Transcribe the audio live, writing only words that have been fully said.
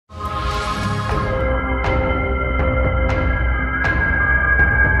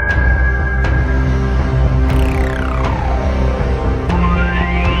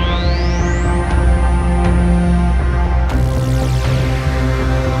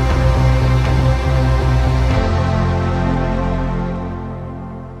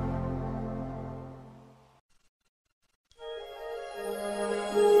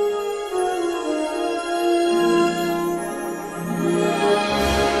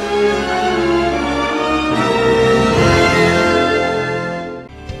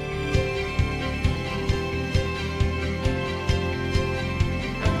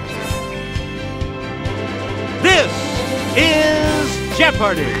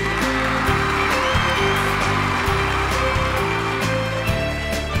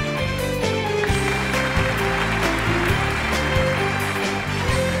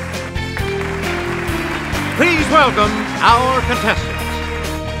Please welcome our contestants.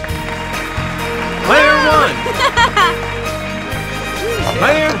 Player 1.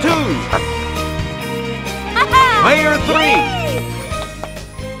 Player 2. Player 3.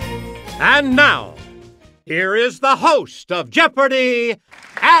 And now, here is the host of Jeopardy,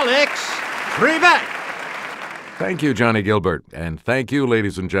 Alex Trebek. Thank you, Johnny Gilbert, and thank you,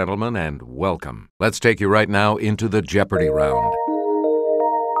 ladies and gentlemen, and welcome. Let's take you right now into the Jeopardy round.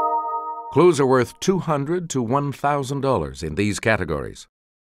 Clues are worth $200 to $1,000 in these categories: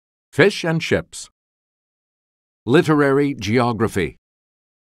 fish and chips, literary geography,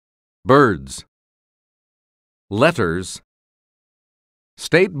 birds, letters,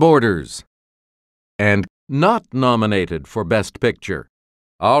 state borders, and not nominated for Best Picture.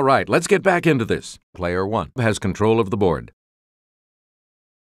 All right, let's get back into this. Player 1 has control of the board.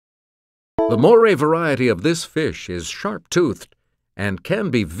 The moray variety of this fish is sharp-toothed and can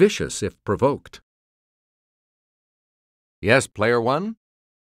be vicious if provoked. Yes, Player 1?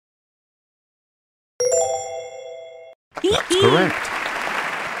 That's correct.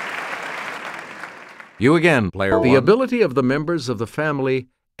 You again, Player 1. The ability of the members of the family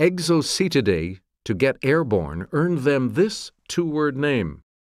Exocetidae to get airborne earned them this two-word name.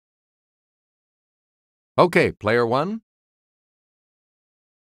 Okay, Player 1.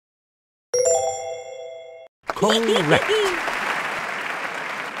 Correct.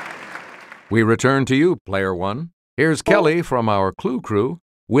 We return to you, Player 1. Here's Kelly from our Clue Crew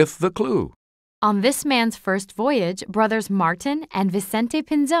with the clue. On this man's first voyage, brothers Martin and Vicente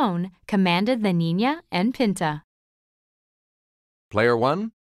Pinzon commanded the Nina and Pinta. Player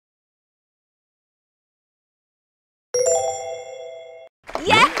 1.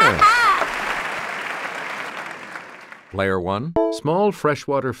 Yeah! Yes. Player 1. Small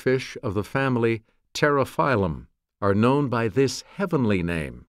freshwater fish of the family Pterophyllum are known by this heavenly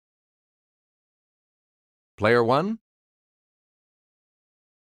name. Player 1.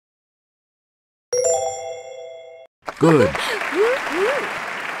 Good.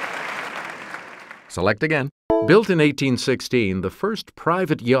 Select again. Built in 1816, the first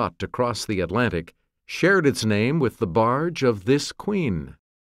private yacht to cross the Atlantic shared its name with the barge of this queen.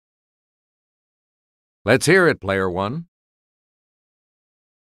 Let's hear it, Player 1.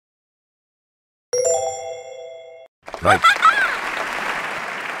 Right.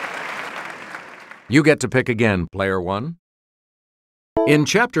 You get to pick again, Player 1. In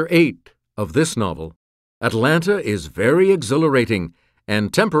Chapter 8 of this novel, Atlanta is very exhilarating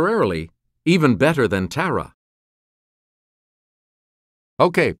and temporarily even better than Tara.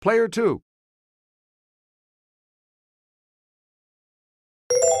 Okay, Player 2.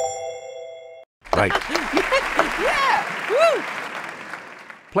 Right. Yeah! Woo!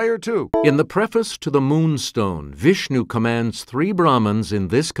 Player 2. In the preface to the Moonstone, Vishnu commands 3 Brahmins in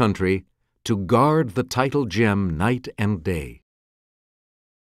this country to guard the title gem night and day.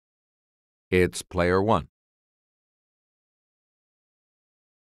 It's Player 1.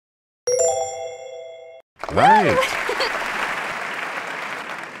 Right.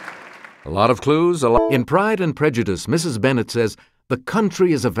 A lot of clues. In Pride and Prejudice, Mrs. Bennet says, "The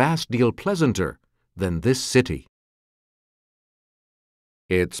country is a vast deal pleasanter than this city."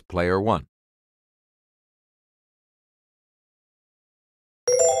 It's Player 1.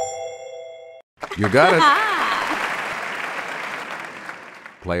 You got it.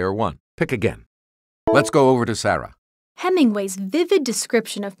 Player 1. Pick again. Let's go over to Sarah. Hemingway's vivid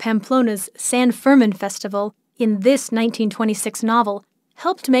description of Pamplona's San Fermin Festival in this 1926 novel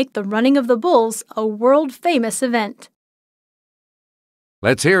helped make the running of the bulls a world-famous event.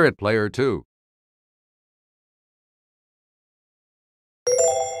 Let's hear it, Player 2.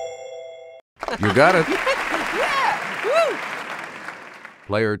 You got it. Yeah! Woo!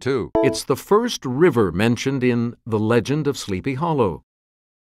 Player 2. It's the first river mentioned in The Legend of Sleepy Hollow.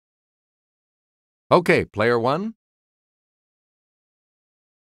 Okay, Player 1.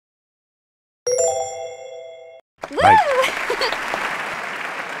 Right.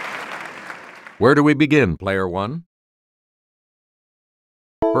 Where do we begin, Player 1?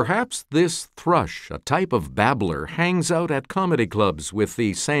 Perhaps this thrush, a type of babbler, hangs out at comedy clubs with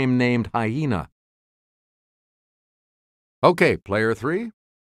the same named hyena. Okay, Player 3.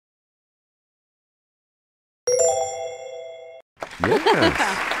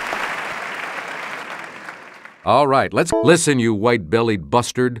 Yes. All right, let's listen, you white-bellied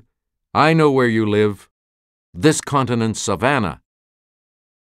bustard. I know where you live. This continent's savannah.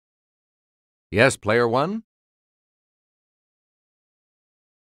 Yes, Player 1?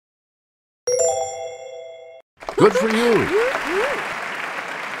 Good for you.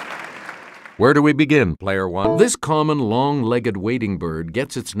 Where do we begin, player one? This common long-legged wading bird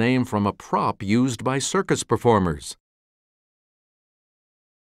gets its name from a prop used by circus performers.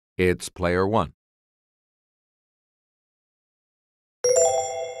 It's player one.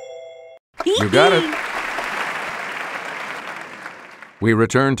 You got it. We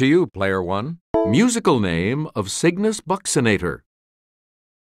return to you, player one. Musical name of Cygnus buccinator.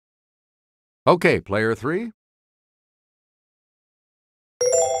 Okay, player three.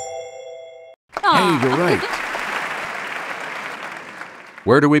 Hey, you're right.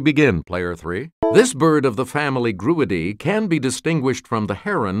 Where do we begin, player three? This bird of the family Gruidae can be distinguished from the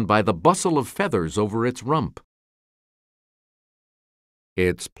heron by the bustle of feathers over its rump.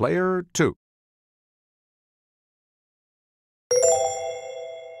 It's player two.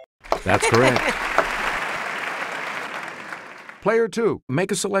 That's correct. Player two,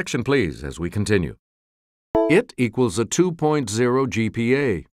 make a selection, please, as we continue. It equals a 2.0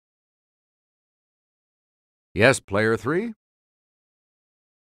 GPA. Yes, player three.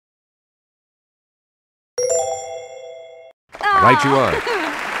 Right you are.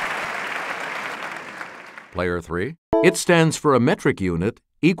 Player three. It stands for a metric unit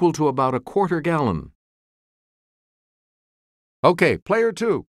equal to about a quarter gallon. Okay, player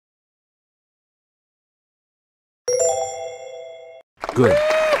two. Good.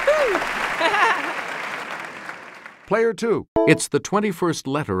 Player two. It's the 21st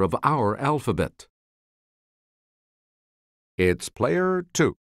letter of our alphabet. It's player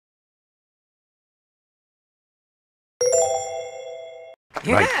two.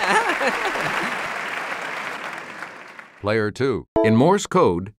 Right. Player two. In Morse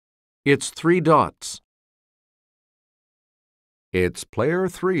code, it's 3 dots. It's player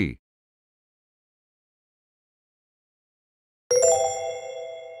three.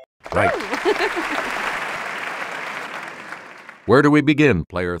 Right. Where do we begin,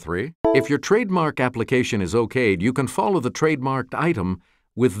 player three? If your trademark application is okayed, you can follow the trademarked item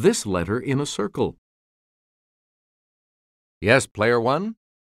with this letter in a circle. Yes, player one?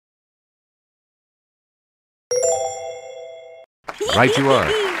 Right you are.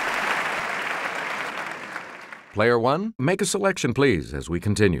 Player one, make a selection, please, as we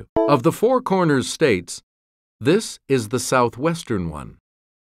continue. Of the Four Corners states, this is the southwestern one.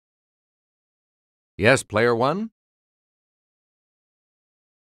 Yes, player one?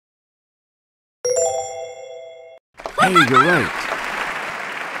 Hey, you're right.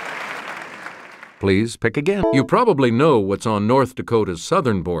 Please pick again. You probably know what's on North Dakota's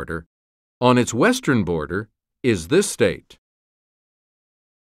southern border. On its western border is this state.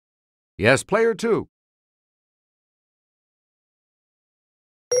 Yes, player two.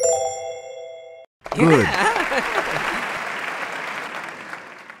 Good.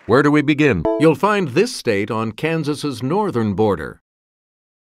 Where do we begin? You'll find this state on Kansas's northern border.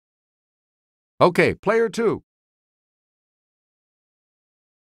 Okay, player two.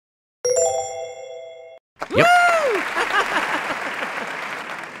 Yep.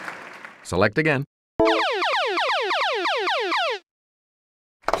 Select again.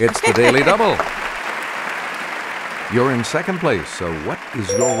 It's the Daily Double. You're in second place, so what is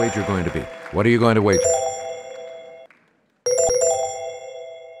your wager going to be? What are you going to wager?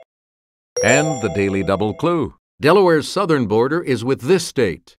 And the Daily Double clue. Delaware's southern border is with this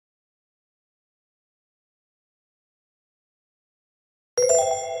state.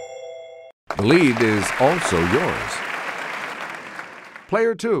 The lead is also yours.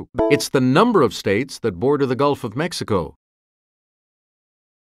 Player two. It's the number of states that border the Gulf of Mexico.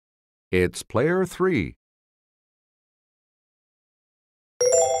 It's player three.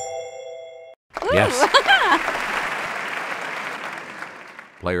 Yes.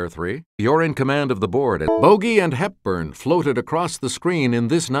 Player three. You're in command of the board. Bogey and Hepburn floated across the screen in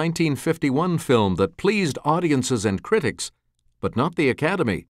this 1951 film that pleased audiences and critics, but not the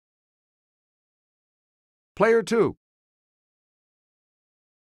Academy. Player two.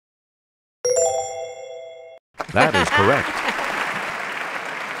 That is correct.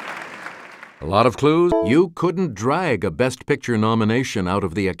 A lot of clues. You couldn't drag a Best Picture nomination out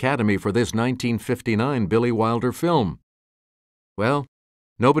of the Academy for this 1959 Billy Wilder film. Well,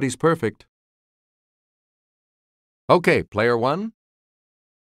 nobody's perfect. Okay, player one.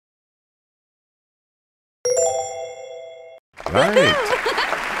 Right.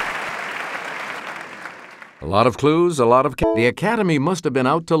 A lot of clues, a lot of... The Academy must have been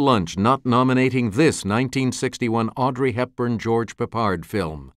out to lunch not nominating this 1961 Audrey Hepburn-George Peppard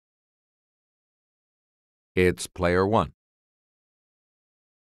film. It's player one.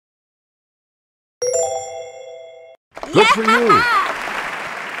 Good for you!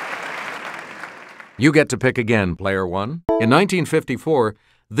 You get to pick again, player one. In 1954,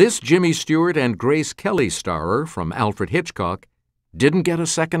 this Jimmy Stewart and Grace Kelly starer from Alfred Hitchcock didn't get a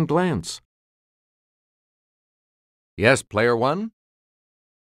second glance. Yes, player one?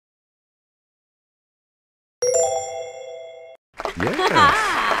 Yes.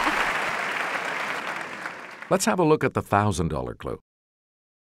 Let's have a look at the $1,000 clue.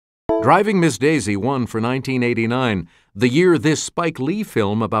 Driving Miss Daisy won for 1989, the year this Spike Lee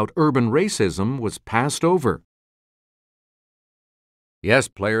film about urban racism was passed over. Yes,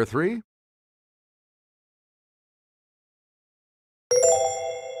 player three?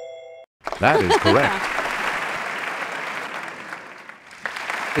 That is correct.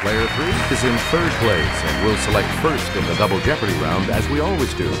 Player three is in third place and will select first in the Double Jeopardy round, as we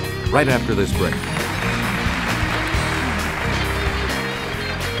always do, right after this break.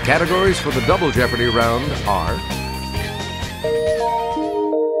 Categories for the Double Jeopardy round are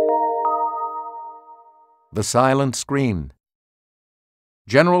The Silent Screen,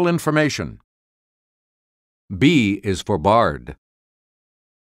 General Information, B is for Bard,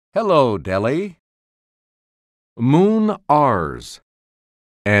 Hello, Delhi, Moon R's,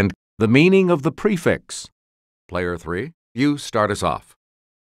 and the meaning of the prefix. Player three, you start us off.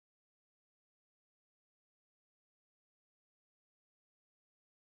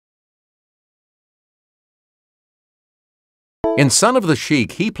 In Son of the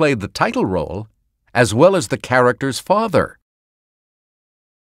Sheik, he played the title role as well as the character's father.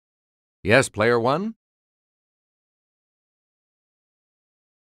 Yes, player one?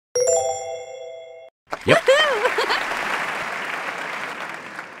 Yep.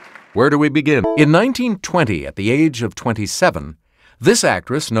 Where do we begin? In 1920, at the age of 27, this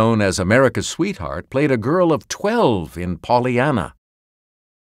actress, known as America's Sweetheart, played a girl of 12 in Pollyanna.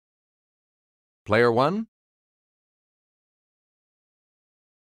 Player one?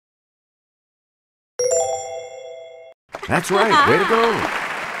 That's right, way to go!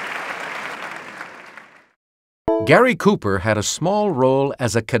 Gary Cooper had a small role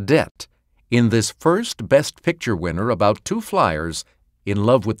as a cadet in this first Best Picture winner about two flyers in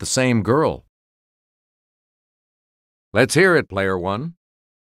love with the same girl. Let's hear it, player one.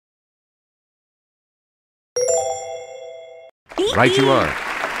 Right you are.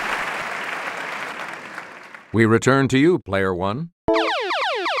 We return to you, player one.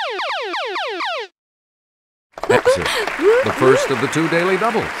 Exit. The first of the two daily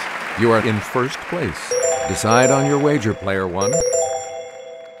doubles. You are in first place. Decide on your wager, player one.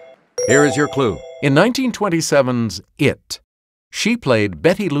 Here is your clue. In 1927's It, she played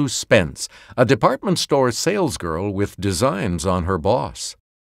Betty Lou Spence, a department store salesgirl with designs on her boss.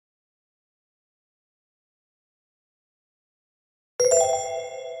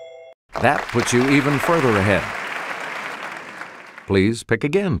 That puts you even further ahead. Please pick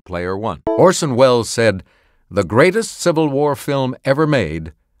again, player one. Orson Welles said, "The greatest Civil War film ever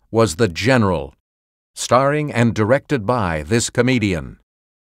made was The General, starring and directed by this comedian."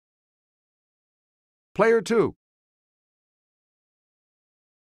 Player two.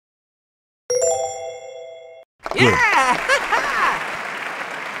 Yeah!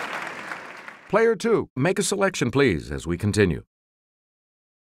 Player two, make a selection, please, as we continue.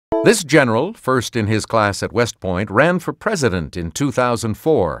 This general, first in his class at West Point, ran for president in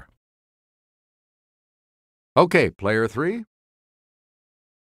 2004. Okay, player three.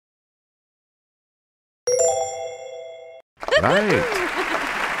 Right.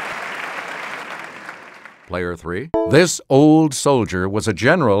 Player three. This old soldier was a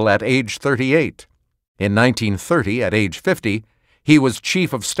general at age 38. In 1930, at age 50, he was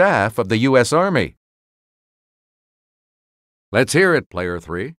Chief of Staff of the U.S. Army. Let's hear it, player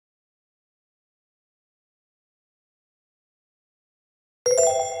three.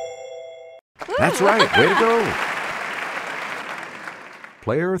 That's right, way to go.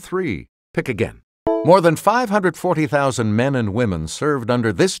 Player three, pick again. More than 540,000 men and women served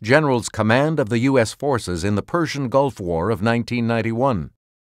under this general's command of the U.S. forces in the Persian Gulf War of 1991.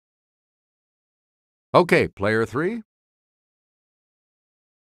 Okay, player three.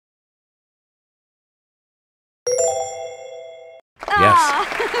 Yes.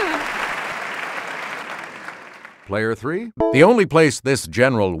 Player three. The only place this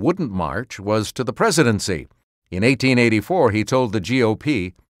general wouldn't march was to the presidency. In 1884, he told the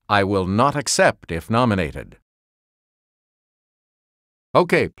GOP, "I will not accept if nominated."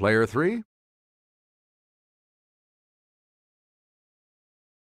 Okay, player three.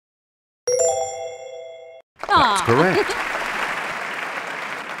 That's correct.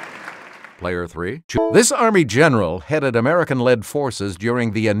 Player three. This Army general headed American-led forces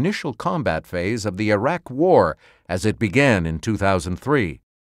during the initial combat phase of the Iraq War as it began in 2003.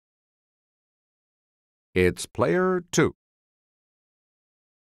 It's player two.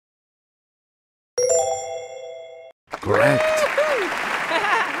 Correct.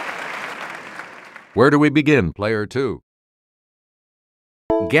 Where do we begin, player 2?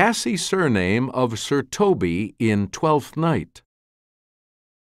 Gassy surname of Sir Toby in Twelfth Night.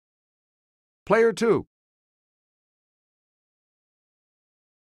 Player 2.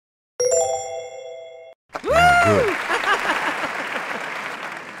 Good.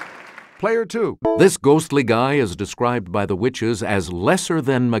 Player 2. This ghostly guy is described by the witches as lesser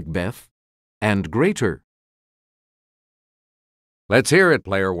than Macbeth and greater. Let's hear it,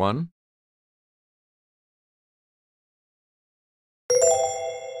 player 1.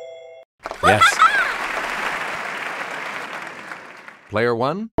 Yes. Player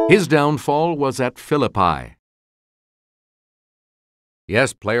 1. His downfall was at Philippi.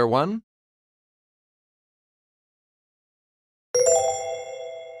 Yes, player 1.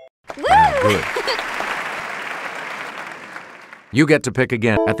 Good. You get to pick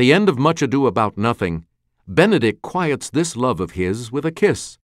again. At the end of Much Ado About Nothing, Benedict quiets this love of his with a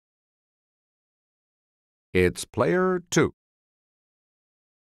kiss. It's player 2.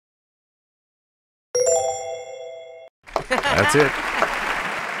 That's it.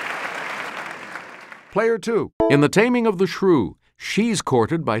 Player 2. In The Taming of the Shrew, she's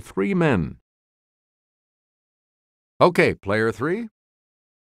courted by 3 men. Okay, player 3.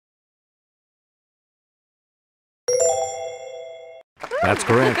 That's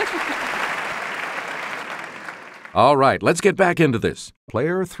correct. All right, let's get back into this.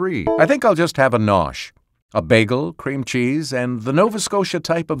 Player 3. I think I'll just have a nosh. A bagel, cream cheese, and the Nova Scotia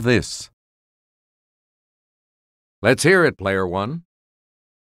type of this. Let's hear it, player 1.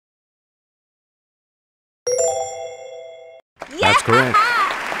 That's correct.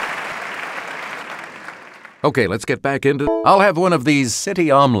 Okay, let's get back into it. I'll have one of these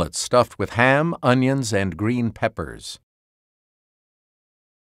city omelets stuffed with ham, onions, and green peppers.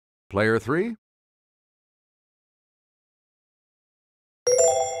 Player 3.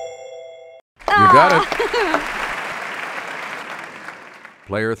 You got it.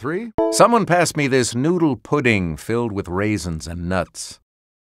 Player 3. Someone pass me this noodle pudding filled with raisins and nuts.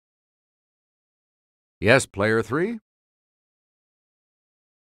 Yes, player 3.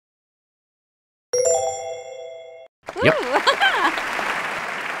 Yep.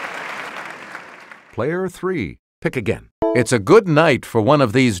 Player 3. Pick again. It's a good night for one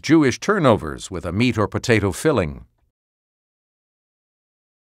of these Jewish turnovers with a meat or potato filling.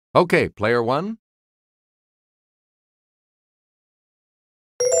 Okay, player 1.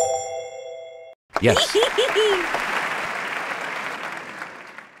 Yes.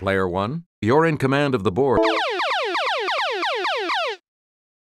 Player 1, you're in command of the board.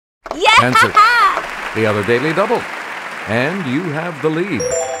 Yeah! Answer. The other daily double. And you have the lead.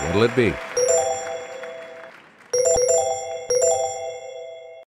 What'll it be?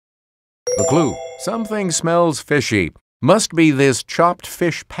 The clue. Something smells fishy. Must be this chopped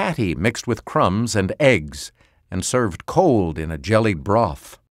fish patty mixed with crumbs and eggs and served cold in a jellied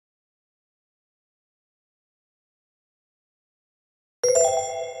broth.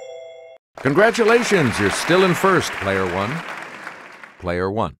 Congratulations, you're still in first, player 1.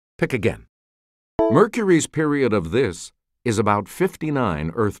 Player 1, pick again. Mercury's period of this is about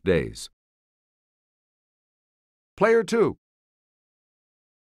 59 Earth days. Player 2.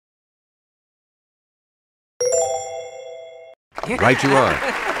 Right you are.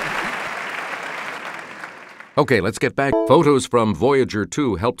 Okay, let's get back. Photos from Voyager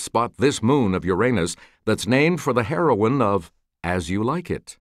 2 helped spot this moon of Uranus that's named for the heroine of As You Like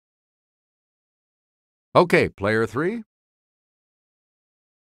It. Okay, player 3.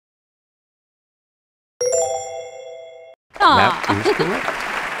 That is correct.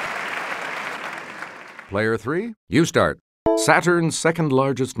 Player 3, you start. Saturn's second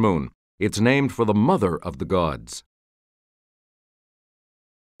largest moon. It's named for the mother of the gods.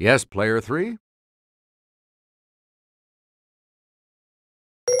 Yes, player 3.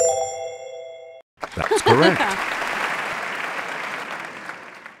 That's correct.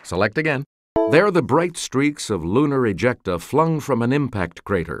 Select again. They're the bright streaks of lunar ejecta flung from an impact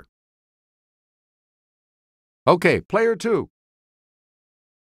crater. Okay, player 2.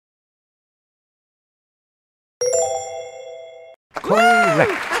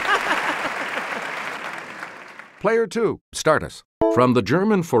 Correct. Player 2, start us. From the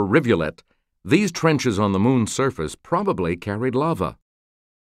German for rivulet, these trenches on the moon's surface probably carried lava.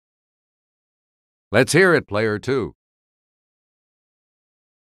 Let's hear it, player 2.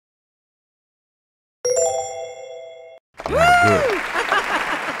 Good.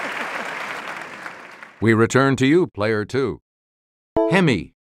 We return to you, player 2.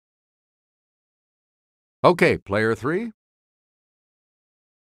 Hemi. Okay, player 3.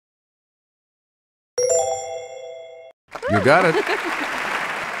 You got it.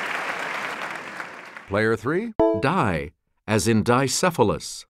 Player 3, die, as in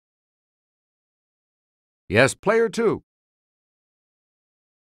dicephalus. Yes, player 2.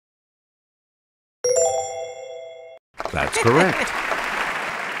 That's correct.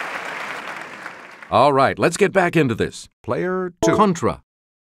 All right, let's get back into this. Player 2. Contra.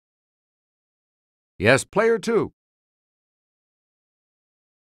 Yes, player 2.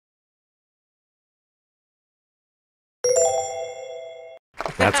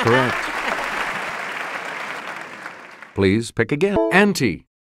 That's correct. Please pick again. Ante.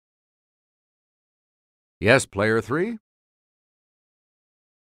 Yes, player 3.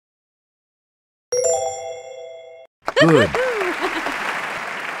 Good.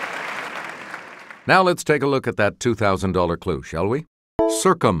 Now let's take a look at that $2,000 clue, shall we?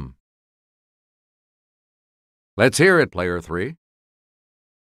 Circum. Let's hear it, player 3.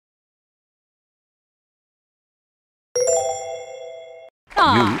 You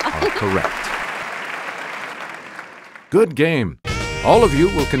are correct. Good game. All of you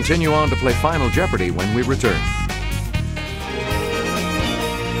will continue on to play Final Jeopardy when we return.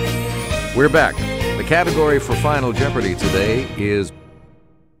 We're back. The category for Final Jeopardy today is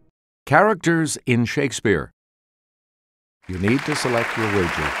Characters in Shakespeare. You need to select your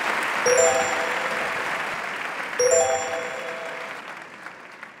wager.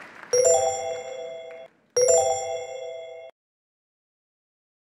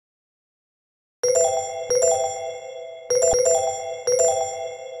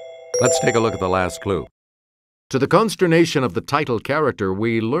 Let's take a look at the last clue. To the consternation of the title character,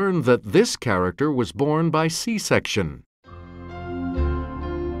 we learn that this character was born by C-section.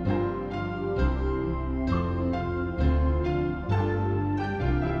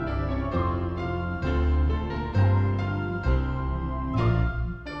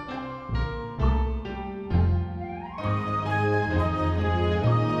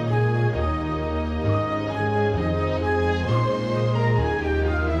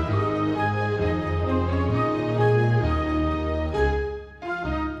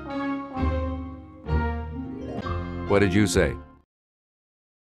 What did you say?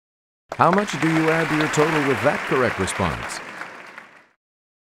 How much do you add to your total with that correct response?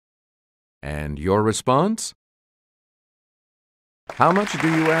 And your response? How much do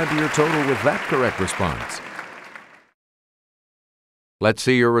you add to your total with that correct response? Let's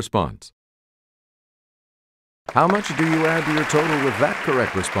see your response. How much do you add to your total with that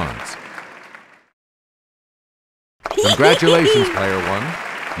correct response? Congratulations, player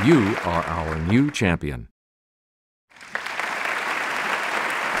 1. You are our new champion.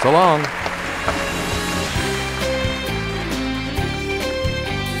 So long.